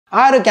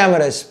6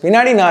 cameras,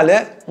 பின்னாடி 4,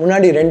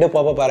 முன்னாடி 2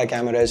 pop-up ஆற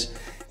cameras.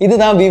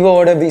 இதுதான்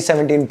விவோவோட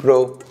V17 Pro.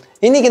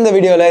 இன்னைக்கு இந்த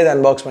வீடியோல இதை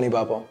unbox பண்ணி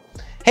பார்ப்போம்.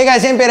 Hey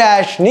guys, என் பேர்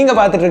ஆஷ். நீங்க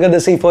பார்த்துட்டு இருக்கிறது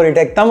C4E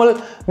Tech தமிழ்.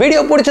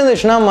 வீடியோ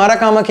பிடிச்சிருந்துச்சுன்னா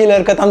மறக்காம கீழ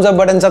இருக்க thumbs up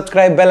button,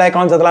 subscribe, bell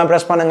icons அதெல்லாம்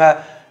press பண்ணுங்க.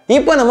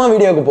 இப்போ நம்ம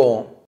வீடியோக்கு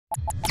போவோம்.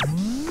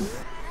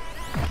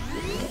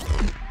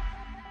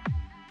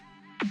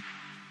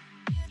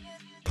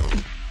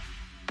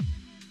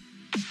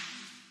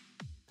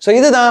 So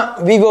இதுதான்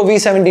Vivo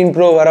V17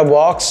 Pro வர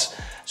box.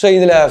 So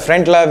இதுல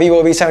ஃப்ரண்ட்ல Vivo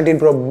V17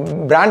 Pro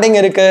branding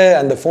இருக்கு,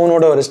 அந்த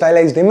ஃபோனோட ஒரு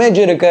ஸ்டைலைஸ்ட் இமேஜ்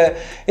இருக்கு.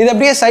 இது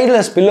அப்படியே சைடுல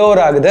ஸ்பில்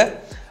ஓவர் ஆகுது.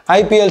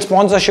 IPL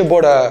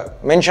ஸ்பான்சர்ஷிப்போட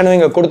மென்ஷனும்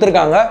இங்க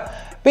கொடுத்துருக்காங்க.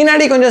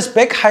 பின்னாடி கொஞ்சம்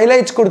ஸ்பெக்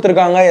ஹைலைட்ஸ்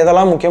கொடுத்துருக்காங்க.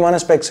 எதெல்லாம் முக்கியமான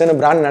ஸ்பெக்ஸ்னு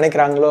பிராண்ட்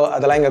நினைக்கிறாங்களோ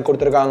அதெல்லாம் இங்கே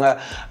கொடுத்துருக்காங்க.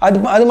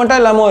 அது மட்டும்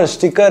இல்லாமல் ஒரு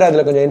ஸ்டிக்கர்,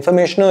 அதில் கொஞ்சம்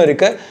இன்ஃபர்மேஷனும்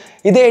இருக்குது.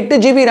 இது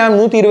 8GB RAM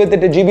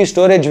 128GB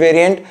storage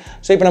variant.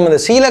 So இப்போ நம்ம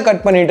இந்த சீலை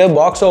கட் பண்ணிவிட்டு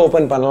பாக்ஸை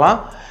ஓப்பன் பண்ணலாம்.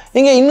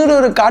 இங்கே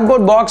இன்னொரு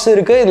கார்ட்போர்ட் பாக்ஸ்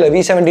இருக்குது. இதில்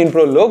V17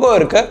 Pro லோகோ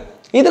இருக்குது.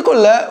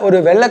 இதுக்குள்ள ஒரு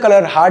வெள்ளை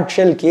கலர் ஹார்ட்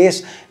ஷெல் கேஸ்,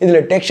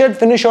 இதில் டெக்ஸ்சர்ட்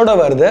ஃபினிஷோட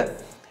வருது.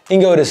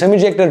 இங்கே ஒரு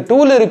செமிஜெக்டர்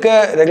டூல்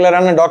இருக்குது,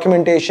 ரெகுலரான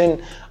டாக்குமெண்டேஷன்,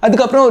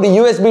 அதுக்கப்புறம் ஒரு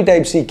USB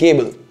Type-C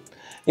கேபிள்.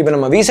 இப்போ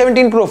நம்ம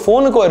V17 Pro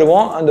ஃபோனுக்கு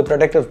வருவோம். அந்த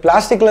ப்ரொடெக்டிவ்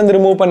பிளாஸ்டிக்லேருந்து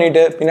ரிமூவ்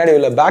பண்ணிவிட்டு பின்னாடி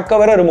உள்ள பேக்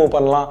கவரை ரிமூவ்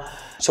பண்ணலாம்.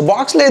 ஸோ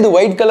பாக்ஸில் இது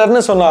ஒயிட்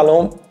கலர்னு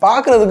சொன்னாலும்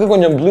பார்க்குறதுக்கு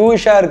கொஞ்சம்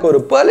ப்ளூஷாக இருக்குது,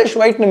 ஒரு பேர்லிஷ்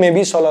ஒயிட்னு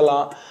மேபி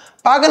சொல்லலாம்.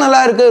 பார்க்க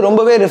நல்லா இருக்குது,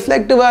 ரொம்பவே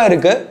ரிஃப்ளெக்டிவாக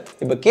இருக்குது.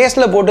 இப்போ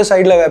கேஸில் போட்டு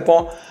சைடில்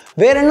வைப்போம்.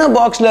 வேறு என்ன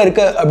பாக்ஸில்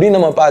இருக்குது அப்படின்னு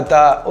நம்ம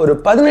பார்த்தா ஒரு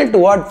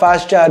 18 வாட்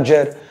ஃபாஸ்ட்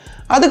சார்ஜர்,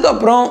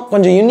 அதுக்கப்புறம்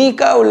கொஞ்சம்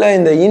யூனிக்காக உள்ள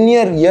இந்த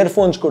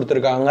இயர்ஃபோன்ஸ்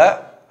கொடுத்துருக்காங்க.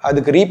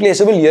 அதுக்கு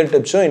ரீப்ளேசபிள் இயர்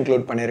டிப்ஸும்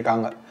இன்க்ளூட்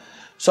பண்ணியிருக்காங்க.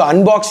 ஸோ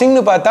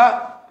அன்பாக்சிங்னு பார்த்தா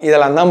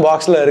இதெல்லாம் தான்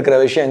பாக்ஸில் இருக்கிற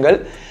விஷயங்கள்.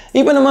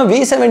 இப்போ நம்ம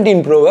V17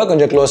 Proவை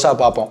கொஞ்சம் க்ளோஸாக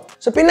பார்ப்போம்.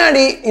 ஸோ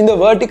பின்னாடி இந்த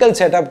வெர்டிக்கல்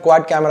செட்டப்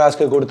குவாட்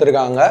கேமராஸ்க்கு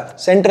கொடுத்துருக்காங்க.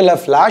 சென்டரில்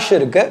ஃப்ளாஷ்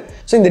இருக்குது.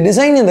 ஸோ இந்த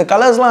டிசைன், இந்த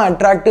கலர்ஸ்லாம்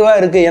அட்ராக்டிவாக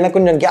இருக்குது. எனக்கு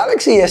கொஞ்சம்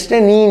கேலக்ஸி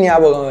S10e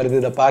ஞாபகம் வருது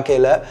இதை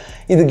பார்க்கல.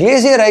 இது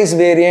கிளேசியர் ஐஸ்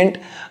வேரியண்ட்.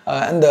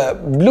 அந்த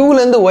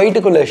ப்ளூலேருந்து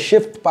ஒயிட்டுக்குள்ள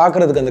ஷிஃப்ட்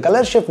பார்க்குறதுக்கு அந்த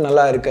கலர் ஷிஃப்ட்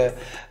நல்லா இருக்குது.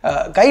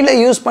 கையில்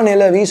யூஸ்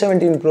பண்ணல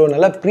V17 Pro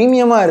நல்லா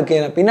ப்ரீமியமாக இருக்குது.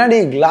 ஏன்னா பின்னாடி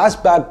கிளாஸ்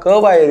பேக்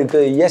கர்வ்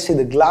ஆகிருக்கு. எஸ்,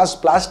 இது கிளாஸ்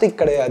பிளாஸ்டிக்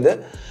கிடையாது.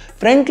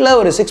 ஃப்ரண்ட்டில்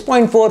ஒரு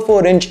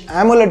 6.44 inch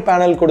AMOLED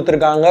பேனல்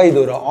கொடுத்துருக்காங்க. இது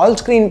ஒரு ஆல்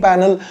ஸ்க்ரீன்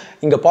பேனல்.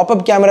 இங்கே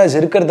பாப்அப் கேமராஸ்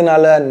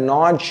இருக்கிறதுனால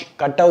நாட்ச்,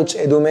 கட் அவுட்ஸ்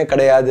எதுவுமே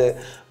கிடையாது.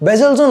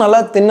 பெசல்ஸும் நல்லா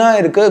தின்னாக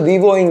இருக்குது.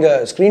 விவோ இங்கே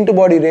ஸ்க்ரீன் டு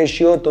பாடி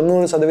ரேஷியோ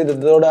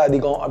 90%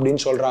 அதிகம்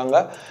அப்படின்னு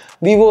சொல்கிறாங்க.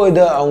 விவோ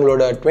இது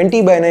அவங்களோட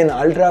 20:9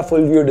 அல்ட்ரா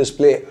ஃபுல் வியூ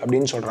டிஸ்பிளே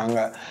அப்படின்னு சொல்கிறாங்க.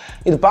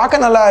 இது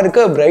பார்க்க நல்லா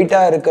இருக்குது,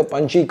 பிரைட்டாக இருக்குது,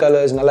 பஞ்சி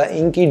கலர்ஸ், நல்லா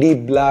இங்கி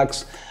டீப்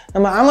பிளாக்ஸ்.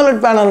 நம்ம AMOLED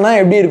பேனல்னால்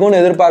எப்படி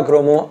இருக்கும்னு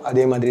எதிர்பார்க்குறோமோ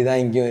அதே மாதிரி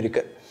தான் இங்கேயும்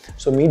இருக்குது.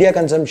 ஸோ மீடியா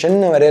கன்சம்ஷன்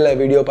வரையில்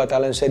வீடியோ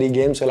பார்த்தாலும் சரி,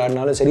 கேம்ஸ்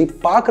விளையாடினாலும் சரி,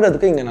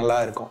 பார்க்குறதுக்கு இங்கே நல்லா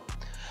இருக்கும்.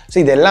 ஸோ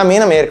இது எல்லாமே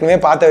நம்ம ஏற்கனவே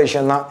பார்த்த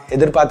விஷயந்தான்,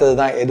 எதிர்பார்த்தது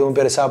தான், எதுவும்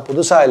பெருசாக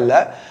புதுசாக இல்லை.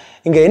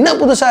 இங்கே என்ன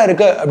புதுசாக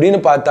இருக்குது அப்படின்னு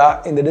பார்த்தா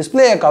இந்த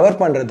டிஸ்பிளேயை கவர்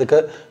பண்ணுறதுக்கு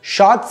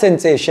ஷார்ட்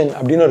சென்சேஷன்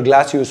அப்படின்னு ஒரு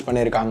கிளாஸ் யூஸ்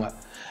பண்ணியிருக்காங்க.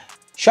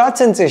 ஷார்ட்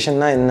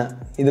சென்சேஷன்னா என்ன?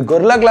 இது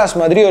கொர்லா கிளாஸ்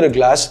மாதிரி ஒரு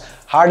கிளாஸ்,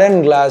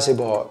 ஹார்டன் கிளாஸ்.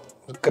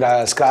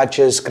 இப்போது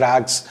ஸ்க்ராச்சஸ்,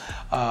 கிராக்ஸ்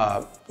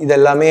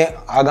இதெல்லாமே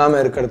ஆகாமல்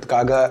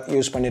இருக்கிறதுக்காக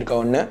யூஸ் பண்ணியிருக்க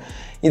ஒன்று.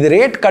 இது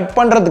ரேட் கட்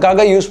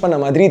பண்ணுறதுக்காக யூஸ் பண்ண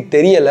மாதிரி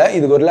தெரியலை.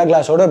 இது கொர்லா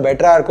கிளாஸோட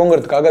பெட்டராக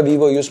இருக்குங்கிறதுக்காக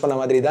விவோ யூஸ் பண்ண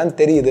மாதிரி தான்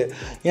தெரியுது.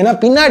 ஏன்னா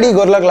பின்னாடி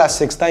கொர்லா கிளாஸ்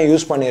 6 தான்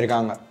யூஸ்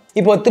பண்ணியிருக்காங்க.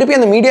 இப்போ திருப்பி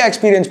அந்த மீடியா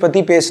எக்ஸ்பீரியன்ஸ்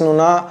பற்றி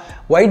பேசணுன்னா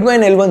வைட்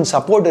L1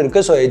 சப்போர்ட்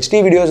இருக்குது. ஸோ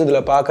HD வீடியோஸ்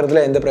இதில்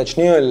பார்க்குறதுல எந்த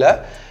பிரச்சனையும் இல்லை.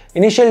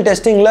 இனிஷியல்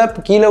டெஸ்டிங்கில்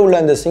கீழே உள்ள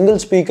அந்த சிங்கிள்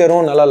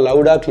ஸ்பீக்கரும் நல்லா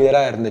லவுடாக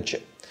கிளியராக இருந்துச்சு.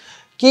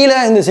 கீழே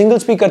இந்த சிங்கிள்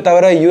ஸ்பீக்கர்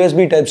தவிர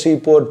USB Type-C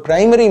board,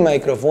 primary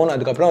microphone,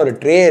 அதுக்கப்புறம் ஒரு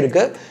ட்ரே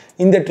இருக்குது.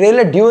 இந்த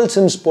ட்ரேயில் டியூவல்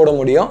சிம்ஸ் போட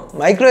முடியும்.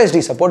 மைக்ரோ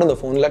SD சப்போர்ட் இந்த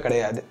ஃபோனில்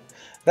கிடையாது.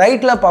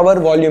 ரைட்டில்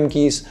பவர், வால்யூம்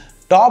கீஸ்,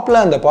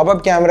 டாப்பில் அந்த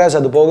பாப்அப் கேமராஸ்,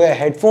 அது போக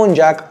ஹெட்ஃபோன்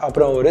ஜாக்,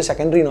 அப்புறம் ஒரு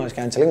செகண்டரி நாய்ஸ்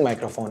கேன்சலிங்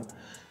மைக்ரோஃபோன்.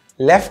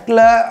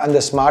 லெஃப்டில் அந்த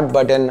ஸ்மார்ட்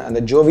பட்டன், அந்த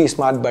ஜோவி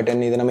ஸ்மார்ட்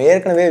பட்டன். இது நம்ம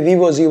ஏற்கனவே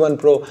Vivo Z1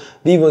 Pro,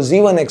 Vivo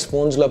Z1X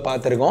ஃபோன்ஸில்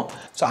பார்த்துருக்கோம்.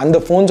 ஸோ அந்த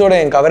ஃபோன்ஸோட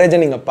என் கவரேஜை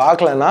நீங்கள்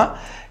பார்க்கலன்னா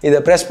இதை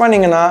ப்ரெஸ்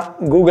பண்ணிங்கன்னா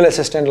கூகுள்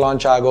அசிஸ்டன்ட்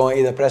லான்ச் ஆகும்.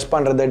 இதை ப்ரெஸ்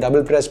பண்ணுறது,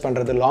 டபுள் ப்ரெஸ்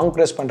பண்ணுறது, லாங்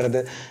ப்ரெஸ் பண்ணுறது,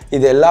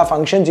 இது எல்லா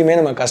ஃபங்க்ஷன்ஸுமே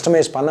நம்ம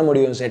கஸ்டமைஸ் பண்ண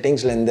முடியும்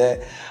செட்டிங்ஸ்லேருந்து.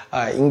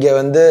 இங்கே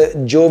வந்து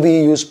ஜோவி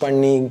யூஸ்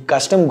பண்ணி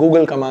கஸ்டம்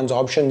கூகுள் கமாண்ட்ஸ்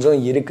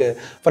ஆப்ஷன்ஸும் இருக்குது.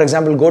 For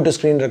example go to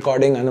screen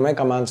recording, அந்த மாதிரி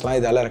கமாண்ட்ஸ்லாம்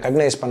இதால்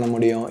ரெக்கக்னைஸ் பண்ண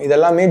முடியும்.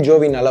 இதெல்லாமே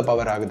ஜோவி நல்லா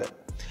பவர் ஆகுது.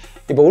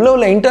 இப்போ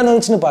உள்ள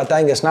இன்டர்னல்ஸ்னு பார்த்தா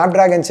இங்கே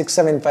Snapdragon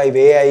 675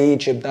 AI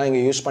சிப் தான்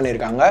இங்கே யூஸ்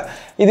பண்ணியிருக்காங்க.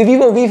 இது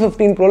Vivo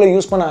V15 Proவில்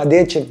யூஸ் பண்ண அதே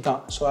சிப்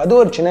தான். ஸோ அது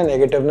ஒரு சின்ன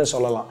நெகட்டிவ்னு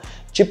சொல்லலாம்.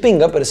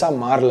 சிப்பிங்க பெருசாக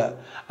மாறல.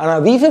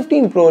 ஆனால்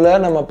V15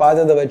 Proவில் நம்ம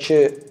பார்த்ததை வச்சு,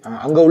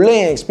 அங்கே உள்ள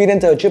என்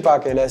எக்ஸ்பீரியன்ஸை வச்சு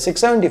பார்க்கல,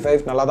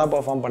 675 நல்லா தான்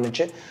பெர்ஃபார்ம்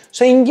பண்ணுச்சு.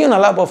 ஸோ இங்கேயும்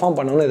நல்லா பெர்ஃபார்ம்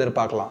பண்ணணும்னு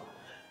எதிர்பார்க்கலாம்.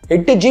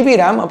 8GB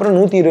RAM அப்புறம்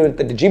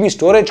 128GB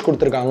ஸ்டோரேஜ்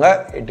கொடுத்துருக்காங்க.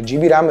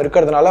 8GB RAM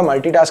இருக்கிறதுனால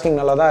மல்டி டாஸ்கிங்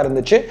நல்லா தான்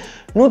இருந்துச்சு.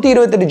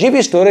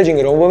 128GB ஸ்டோரேஜ்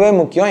இங்கே ரொம்பவே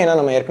முக்கியம். ஏன்னா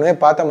நம்ம ஏற்கனவே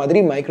பார்த்த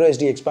மாதிரி மைக்ரோ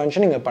SD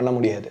எக்ஸ்பான்ஷன் இங்கே பண்ண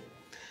முடியாது.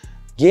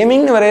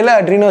 கேமிங்னு வரையில்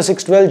Adreno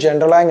 612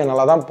 ஜென்ரலாக இங்கே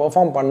நல்லா தான்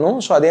பெர்ஃபார்ம் பண்ணும்.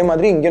 ஸோ அதே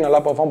மாதிரி இங்கேயும்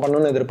நல்லா பெர்ஃபார்ம்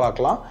பண்ணணும்னு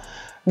எதிர்பார்க்கலாம்.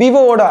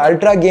 விவோவோட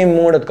அல்ட்ரா கேம்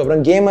மோட்,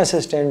 அதுக்கப்புறம் game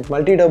assistant,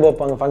 multi turbo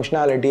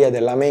functionality, அது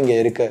எல்லாமே இங்கே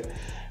இருக்குது.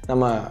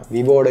 நம்ம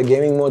விவோட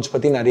கேமிங் மோட்ஸ்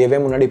பற்றி நிறையவே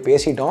முன்னாடி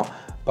பேசிட்டோம்.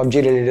 PUBG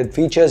ரிலேட்டட்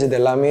ஃபீச்சர்ஸ் இது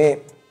எல்லாமே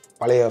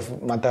பழைய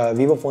மற்ற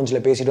விவோ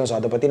ஃபோன்ஸில் பேசிட்டோம். ஸோ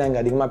அதை பற்றி நான்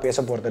இங்கே அதிகமாக பேச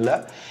போகிறதில்ல.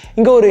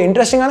 இங்கே ஒரு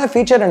இன்ட்ரெஸ்டிங்கான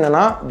ஃபீச்சர்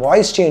என்னென்னா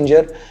வாய்ஸ்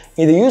சேஞ்சர்.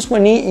 இது யூஸ்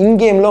பண்ணி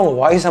இன்கேமில் உங்கள்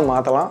வாய்ஸை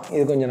மாற்றலாம்.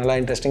 இது கொஞ்சம் நல்லா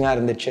இன்ட்ரெஸ்டிங்காக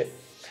இருந்துச்சு.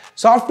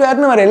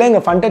 சாஃப்ட்வேர்னு வரையில்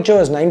இங்கே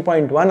FunTouchOS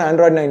 9.1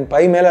 Android 9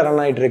 Pie மேலே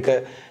ரன் ஆகிட்டு இருக்கு.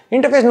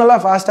 இன்டர்ஃபேஸ் நல்லா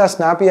ஃபாஸ்ட்டாக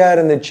ஸ்னாப்பியாக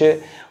இருந்துச்சு.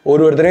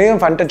 ஒரு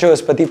தடவையும்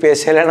FunTouchOS பற்றி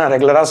பேசலை. நான்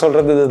ரெகுலராக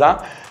சொல்கிறது இதுதான்.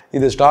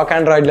 இது ஸ்டாக்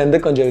ஆண்ட்ராய்ட்லேருந்து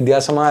கொஞ்சம்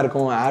வித்தியாசமாக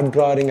இருக்கும். ஆப்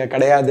ட்ரார் இங்கே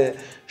கிடையாது.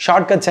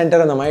 ஷார்ட்கட்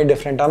சென்டர் அந்த மாதிரி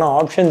டிஃப்ரெண்ட்டான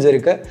ஆப்ஷன்ஸ்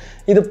இருக்குது.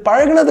 இது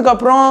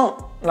பழகினதுக்கப்புறம்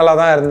நல்லா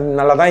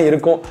தான்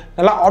இருக்கும்.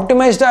 நல்லா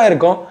ஆப்டிமைஸ்டாக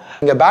இருக்கும்.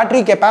 இங்கே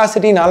battery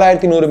capacity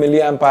 4100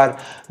 mAh.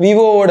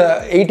 விவோவோட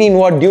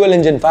 18W dual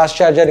engine fast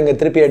charger இங்கே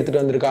திருப்பி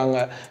எடுத்துகிட்டு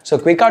வந்திருக்காங்க.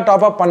 ஸோ குயிக்காக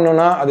டாப்அப்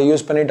பண்ணணுன்னா அதை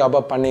யூஸ் பண்ணி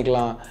டாப்அப்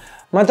பண்ணிக்கலாம்.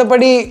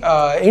 மற்றபடி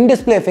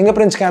இன்டிஸ்பிளே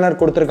ஃபிங்கர்பிரிண்ட் ஸ்கேனர்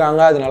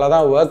கொடுத்துருக்காங்க. அது நல்லா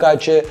தான் ஒர்க்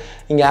ஆச்சு.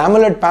 இங்கே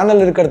AMOLED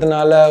பேனல்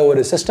இருக்கிறதுனால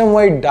ஒரு சிஸ்டம்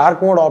வைட்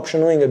டார்க் மோட்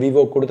ஆப்ஷனும் இங்கே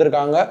விவோ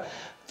கொடுத்துருக்காங்க.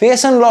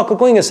 ஃபேஸ்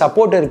அன்லாக்குக்கும் இங்கே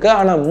சப்போர்ட் இருக்குது.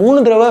 ஆனால்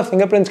 3 தடவை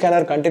ஃபிங்கர்பிரிண்ட்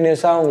ஸ்கேனர்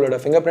கண்டினியூஸாக உங்களோட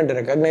ஃபிங்கர் பிரிண்ட்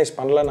ரெக்கக்னைஸ்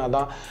பண்ணலன்னா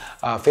தான்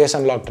ஃபேஸ்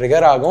அன்லாக்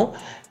ட்ரிகர் ஆகும்.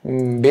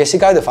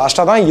 பேசிக்காக இது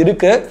ஃபாஸ்ட்டாக தான்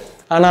இருக்குது.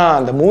 ஆனால்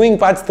அந்த மூவிங்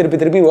பார்ட்ஸ்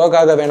திருப்பி ஒர்க்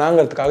ஆக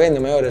வேணாங்கிறதுக்காக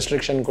இந்த மாதிரி ஒரு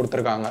ரெஸ்ட்ரிக்ஷன்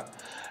கொடுத்துருக்காங்க.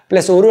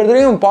 ப்ளஸ் ஒரு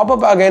தடவையும்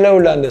பாப்அப் ஆகையில்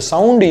உள்ள அந்த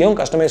சவுண்டையும்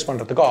கஸ்டமைஸ்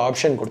பண்ணுறதுக்கு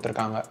ஆப்ஷன்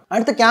கொடுத்துருக்காங்க.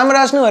 அடுத்து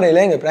கேமராஸ்னு வரையில்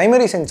இங்கே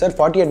பிரைமரி சென்சர்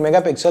 48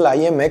 மெகாபிக்சல்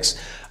IMX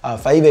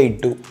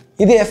 582.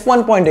 இது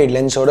f1.8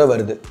 லென்ஸோடு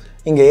வருது.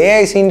 இங்கே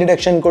AI சீன்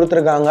டிடெக்ஷன்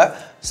கொடுத்துருக்காங்க.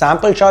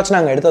 சாம்பிள் ஷாட்ஸ்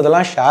நாங்கள்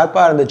எடுத்ததெல்லாம்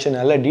ஷார்ப்பாக இருந்துச்சு.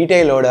 நல்ல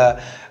டீட்டெயிலோட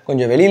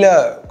கொஞ்சம் வெளியில்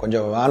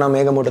கொஞ்சம் வானம்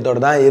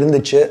மேகமூட்டத்தோடு தான்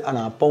இருந்துச்சு.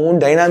 ஆனால்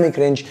அப்போவும்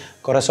டைனாமிக் ரேஞ்ச்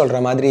குறை சொல்கிற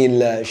மாதிரி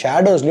இல்லை.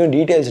 ஷேடோஸ்லேயும்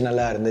டீட்டெயில்ஸ்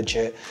நல்லா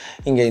இருந்துச்சு.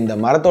 இங்கே இந்த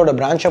மரத்தோட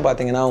பிரான்ச்சை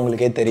பார்த்தீங்கன்னா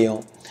உங்களுக்கே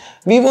தெரியும்.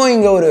 விவோ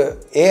இங்கே ஒரு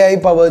AI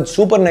powered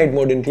super night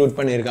mode include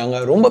பண்ணியிருக்காங்க.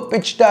 ரொம்ப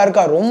பிச்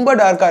ரொம்ப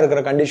டார்க்காக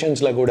இருக்கிற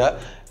கண்டிஷன்ஸில் கூட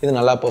இது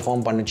நல்லா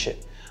பெர்ஃபார்ம் பண்ணுச்சு.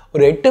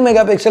 ஒரு 8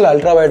 மெகாபிக்சல்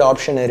அல்ட்ராவைட்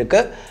ஆப்ஷன்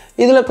இருக்குது.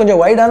 இதில்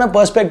கொஞ்சம் வைடான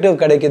பெர்ஸ்பெக்டிவ்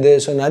கிடைக்குது.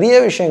 ஸோ நிறைய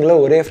விஷயங்களை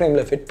ஒரே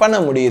ஃப்ரேமில் ஃபிட் பண்ண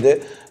முடியுது.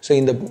 ஸோ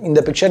இந்த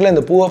பிக்சரில்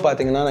இந்த பூவை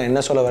பார்த்தீங்கன்னா நான்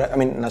என்ன சொல்ல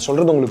வரேன், நான்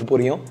சொல்கிறது உங்களுக்கு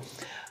புரியும்.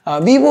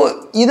 விவோ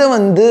இதை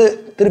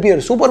திருப்பி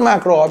ஒரு சூப்பர்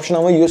மேக்ரோ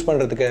ஆப்ஷனாகவும் யூஸ்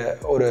பண்ணுறதுக்கு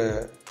ஒரு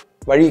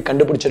வழி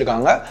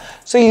கண்டுபிடிச்சிருக்காங்க.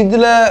 ஸோ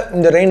இதில்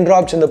இந்த ரெயின்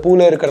ட்ராப்ஸ் இந்த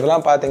பூவில்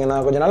இருக்கிறதெல்லாம் பார்த்தீங்கன்னா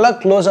கொஞ்சம் நல்லா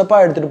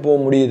க்ளோஸ்அப்பாக எடுத்துகிட்டு போக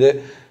முடியுது.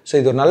 ஸோ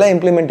இது ஒரு நல்ல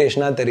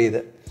இம்ப்ளிமெண்டேஷனாக தெரியுது.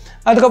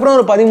 அதுக்கப்புறம்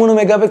ஒரு 13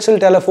 மெகாபிக்சல்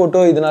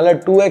டெலஃபோட்டோ. இதனால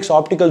 2x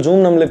ஆப்டிக்கல்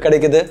ஜூம் நம்மளுக்கு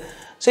கிடைக்குது.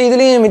 ஸோ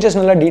இதுலேயும் இமேஜஸ்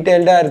நல்லா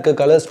டீட்டெயில்டாக இருக்குது.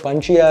 கலர்ஸ்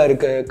பஞ்சியாக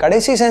இருக்குது.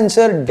 கடைசி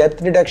சென்சர்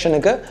டெப்த்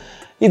டிடெக்ஷனுக்கு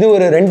இது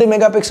ஒரு 2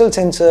 மெகாபிக்சல்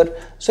சென்சர்.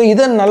 ஸோ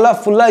இதை நல்லா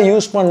ஃபுல்லாக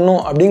யூஸ்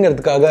பண்ணணும்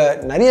அப்படிங்கிறதுக்காக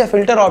நிறைய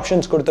ஃபில்டர்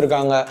ஆப்ஷன்ஸ்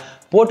கொடுத்துருக்காங்க.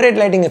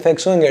 போர்ட்ரேட் லைட்டிங்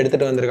எஃபெக்ட்ஸும் இங்கே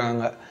எடுத்துகிட்டு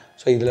வந்திருக்காங்க.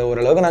 ஸோ இதில்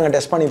ஓரளவுக்கு நாங்கள்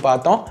டெஸ்ட் பண்ணி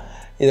பார்த்தோம்.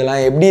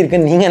 இதெல்லாம் எப்படி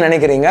இருக்குன்னு நீங்கள்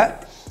நினைக்கிறீங்க?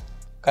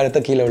 கருத்தை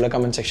கீழே உள்ள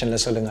கமெண்ட்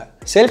செக்ஷனில் சொல்லுங்கள்.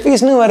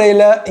 செல்ஃபீஸ்னு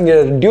வரையில் இங்கே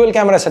டியூவல்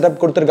கேமரா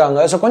செட்டப் கொடுத்துருக்காங்க.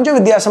 ஸோ கொஞ்சம்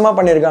வித்தியாசமாக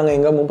பண்ணியிருக்காங்க.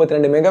 இங்கே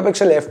 32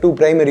 மெகாபிக்சல் f2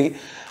 பிரைமரி.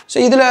 ஸோ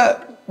இதில்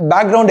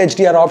பேக்ரவுண்ட்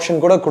HDR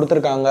ஆப்ஷன் கூட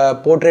கொடுத்துருக்காங்க.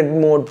 Portrait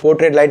mode,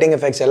 portrait lighting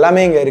effects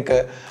எல்லாமே இங்கே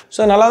இருக்குது.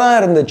 ஸோ நல்லா தான்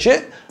இருந்துச்சு.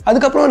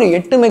 அதுக்கப்புறம் ஒரு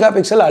 8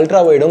 மெகாபிக்சல்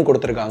அல்ட்ரா வைடும்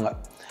கொடுத்துருக்காங்க.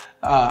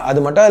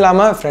 அது மட்டும்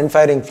இல்லாமல் ஃப்ரண்ட்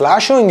ஃபயரிங்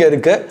ஃப்ளாஷும் இங்கே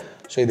இருக்குது.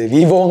 ஸோ இது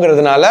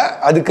விவோங்கிறதுனால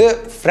அதுக்கு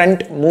ஃப்ரண்ட்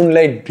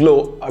மூன்லைட் க்ளோ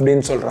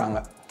அப்படின்னு சொல்கிறாங்க.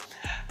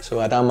 ஸோ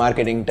அதான்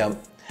மார்க்கெட்டிங் டேர்ம்.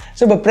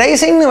 ஸோ இப்போ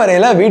ப்ரைஸிங்னு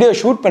வரையில் வீடியோ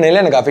ஷூட் பண்ணையில்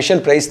எனக்கு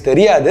அஃபிஷியல் ப்ரைஸ்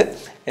தெரியாது.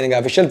 எனக்கு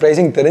அஃபிஷியல்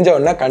ப்ரைஸிங் தெரிஞ்ச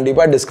உடனே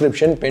கண்டிப்பாக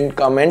டிஸ்கிரிப்ஷன், பின்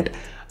கமெண்ட்,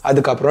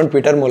 அதுக்கப்புறம்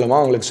ட்விட்டர்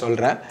மூலமாக உங்களுக்கு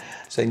சொல்கிறேன்.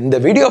 ஸோ இந்த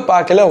வீடியோ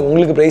பார்க்கல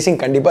உங்களுக்கு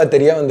ப்ரைஸிங் கண்டிப்பாக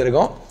தெரிய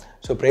வந்திருக்கும்.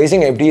 ஸோ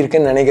ப்ரைஸிங் எப்படி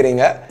இருக்குன்னு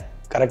நினைக்கிறீங்க?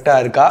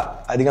 கரெக்டாக இருக்கா,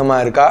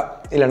 அதிகமாக இருக்கா,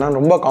 இல்லைனா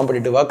ரொம்ப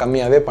காம்படிட்டிவாக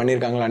கம்மியாகவே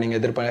பண்ணியிருக்காங்களா நீங்கள்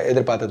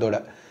எதிர்பார்த்ததோட?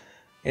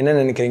 என்ன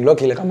நினைக்கிறீங்களோ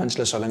கீழே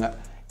கமெண்ட்ஸில் சொல்லுங்கள்.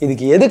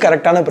 இதுக்கு எது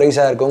கரெக்டான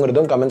ப்ரைஸாக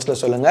இருக்குங்கிறதும்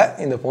கமெண்ட்ஸில் சொல்லுங்கள்.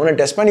 இந்த ஃபோனை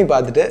டெஸ்ட் பண்ணி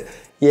பார்த்துட்டு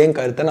என்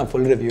கருத்தை நான்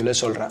ஃபுல் ரிவ்யூவில்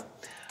சொல்கிறேன்.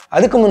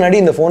 அதுக்கு முன்னாடி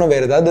இந்த ஃபோனை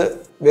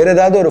வேறு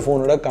ஏதாவது ஒரு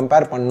ஃபோனோட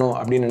கம்பேர் பண்ணணும்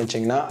அப்படின்னு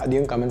நினச்சிங்கன்னா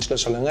அதையும்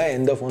கமெண்ட்ஸில் சொல்லுங்கள்.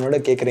 எந்த ஃபோனோட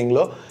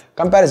கேட்குறீங்களோ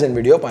கம்பேரிசன்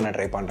வீடியோ பண்ண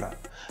ட்ரை பண்ணுறேன்.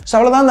 ஸோ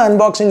அவ்வளோதான் இந்த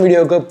அன்பாக்சிங்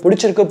வீடியோவுக்கு.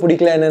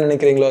 பிடிச்சிருக்கு என்ன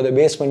நினைக்கிறீங்களோ அதை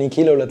பேஸ் பண்ணி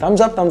கீழே உள்ள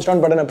தம்ஸ் அப், தம்ஸ்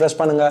டவுன் பட்டனை ப்ரெஸ்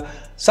பண்ணுங்கள்.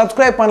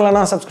 சப்ஸ்கிரைப்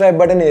பண்ணலன்னா சப்ஸ்கிரைப்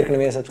பட்டன்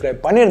ஏற்கனவே சப்ஸ்கிரைப்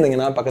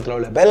பண்ணியிருந்தீங்கன்னா பக்கத்தில்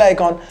உள்ள பெல்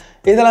ஐக்கான்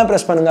இதெல்லாம்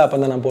ப்ரெஸ் பண்ணுங்கள். அப்போ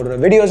தான் நான் போடுற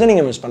வீடியோஸை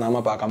நீங்கள் மிஸ்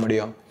பண்ணாமல் பார்க்க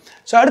முடியும்.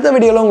 ஸோ அடுத்த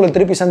வீடியோவில் உங்களை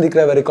திருப்பி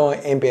சந்திக்கிற வரைக்கும்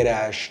என் பேர்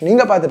ஆஷ்.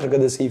 நீங்கள் பார்த்துட்டு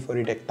இருக்கிறது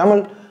C4E Tech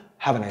Tamil.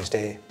 Have a nice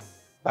day.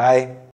 Bye.